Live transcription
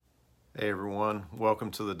Hey everyone,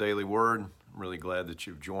 welcome to the Daily Word. I'm really glad that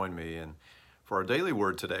you've joined me. And for our daily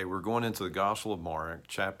word today, we're going into the Gospel of Mark,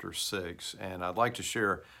 chapter 6, and I'd like to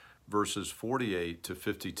share verses 48 to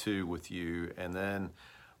 52 with you. And then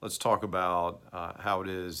let's talk about how it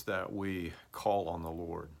is that we call on the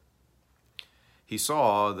Lord. He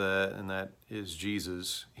saw that, and that is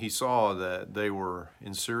Jesus, he saw that they were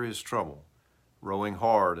in serious trouble, rowing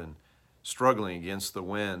hard and struggling against the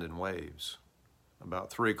wind and waves.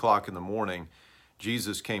 About 3 o'clock in the morning,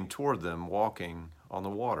 Jesus came toward them walking on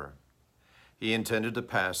the water. He intended to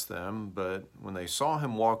pass them, but when they saw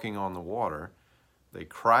him walking on the water, they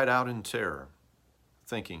cried out in terror,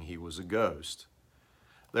 thinking he was a ghost.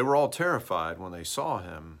 They were all terrified when they saw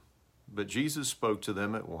him, but Jesus spoke to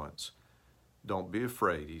them at once. "Don't be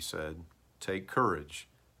afraid," he said. "Take courage.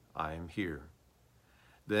 I am here."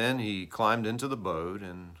 Then he climbed into the boat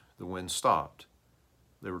and the wind stopped.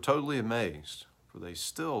 They were totally amazed, for they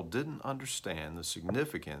still didn't understand the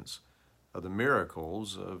significance of the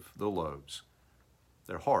miracles of the loaves.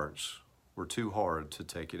 Their hearts were too hard to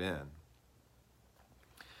take it in.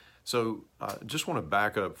 So I just want to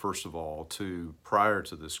back up, first of all, to prior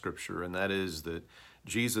to the scripture, and that is that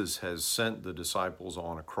Jesus has sent the disciples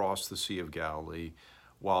on across the Sea of Galilee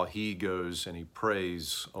while he goes and he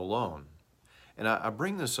prays alone. And I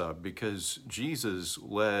bring this up because Jesus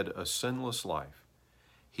led a sinless life.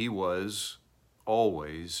 He was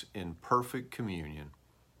always in perfect communion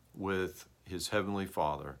with his heavenly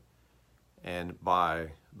Father and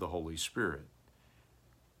by the Holy Spirit.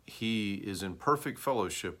 He is in perfect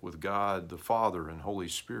fellowship with God the Father and Holy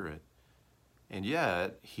Spirit, and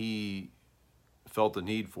yet he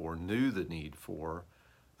knew the need for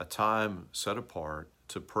a time set apart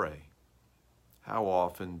to pray. How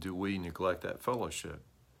often do we neglect that fellowship?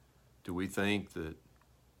 Do we think that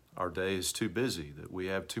our day is too busy, that we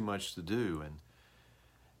have too much to do? And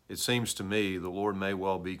it seems to me the Lord may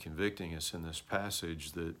well be convicting us in this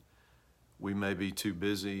passage that we may be too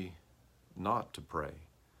busy not to pray.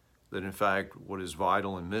 That in fact, what is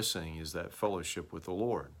vital and missing is that fellowship with the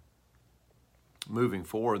Lord. Moving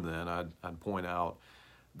forward then, I'd point out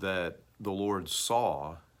that the Lord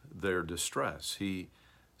saw their distress. He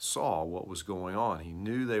saw what was going on. He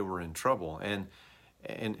knew they were in trouble. And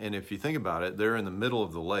if you think about it, they're in the middle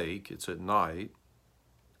of the lake. It's at night.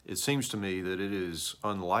 It seems to me that it is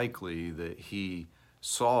unlikely that he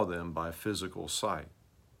saw them by physical sight.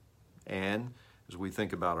 And as we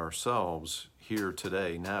think about ourselves here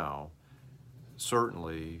today now,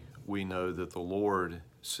 certainly we know that the Lord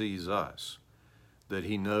sees us, that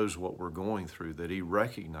he knows what we're going through, that he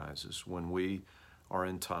recognizes when we are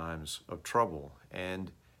in times of trouble,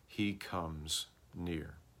 and he comes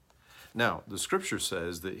near. Now, the scripture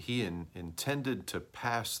says that he intended to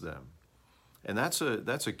pass them. And that's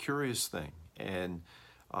a curious thing. And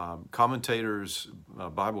Bible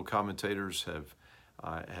commentators have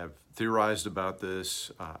theorized about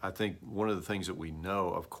this. I think one of the things that we know,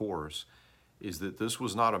 of course, is that this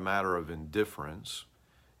was not a matter of indifference.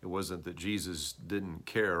 It wasn't that Jesus didn't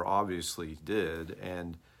care. Obviously, he did.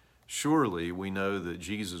 And surely we know that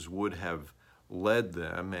Jesus would have led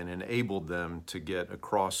them and enabled them to get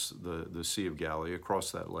across the Sea of Galilee,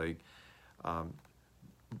 across that lake.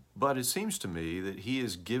 But it seems to me that he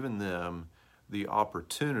has given them the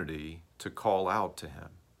opportunity to call out to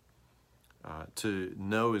him, to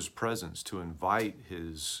know his presence, to invite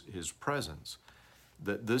his presence,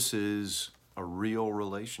 that this is a real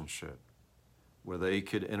relationship where they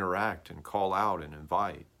could interact and call out and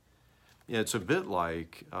invite. Yeah, it's a bit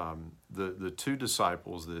like the two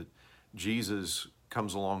disciples that Jesus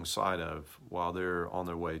comes alongside of while they're on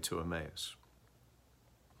their way to Emmaus.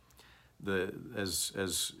 As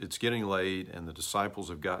it's getting late and the disciples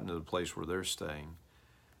have gotten to the place where they're staying,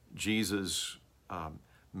 Jesus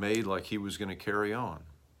made like he was going to carry on.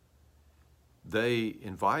 They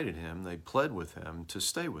invited him, they pled with him to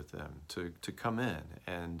stay with them, to come in,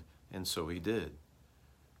 and so he did.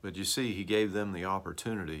 But you see, he gave them the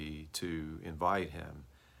opportunity to invite him.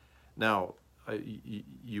 Now,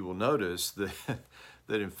 you will notice that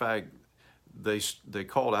that in fact they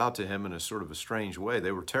called out to him in a sort of a strange way.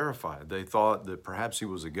 They were terrified. They thought that perhaps he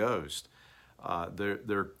was a ghost.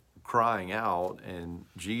 They're crying out, and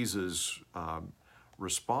Jesus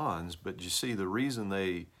responds. But you see, the reason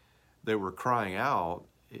they were crying out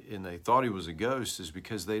and they thought he was a ghost is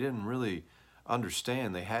because they didn't really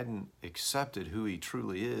understand. They hadn't accepted who he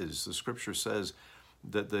truly is. The scripture says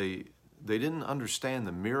that they didn't understand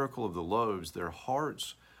the miracle of the loaves. Their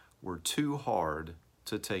hearts were too hard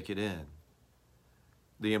to take it in.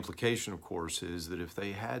 The implication, of course, is that if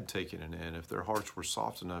they had taken it in, if their hearts were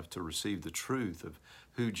soft enough to receive the truth of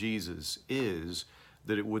who Jesus is,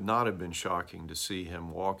 that it would not have been shocking to see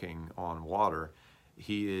him walking on water.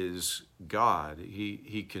 He is God.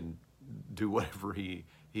 He can do whatever he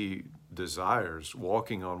desires.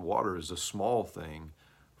 Walking on water is a small thing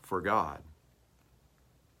for God.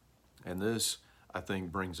 And this, I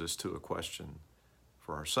think, brings us to a question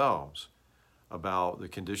for ourselves about the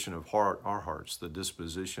condition of our hearts, the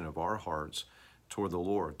disposition of our hearts toward the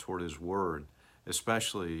Lord, toward His Word,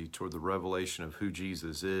 especially toward the revelation of who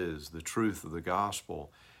Jesus is, the truth of the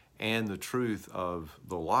gospel, and the truth of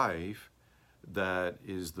the life that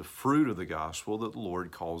is the fruit of the gospel that the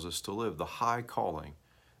Lord calls us to live, the high calling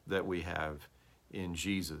that we have in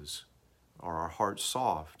Jesus. Are our hearts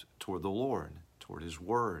soft toward the Lord, toward His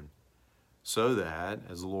Word, so that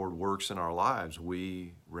as the Lord works in our lives,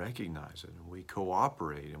 we recognize it and we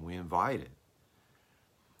cooperate and we invite it?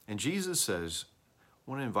 And Jesus says, I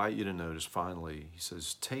want to invite you to notice finally, He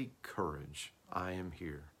says, take courage, I am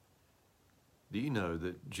here. Do you know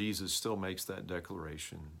that Jesus still makes that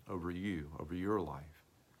declaration over you, over your life?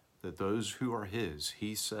 That those who are His,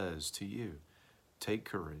 He says to you, take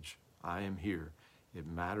courage, I am here. It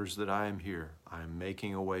matters that I am here. I am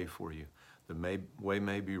making a way for you. The way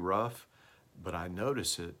may be rough, but I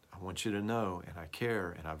notice it. I want you to know, and I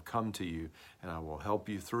care, and I've come to you, and I will help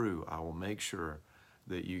you through. I will make sure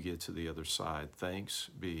that you get to the other side. Thanks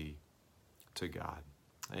be to God.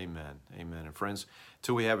 Amen. Amen. And friends,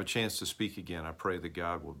 till we have a chance to speak again, I pray that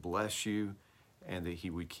God would bless you and that He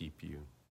would keep you.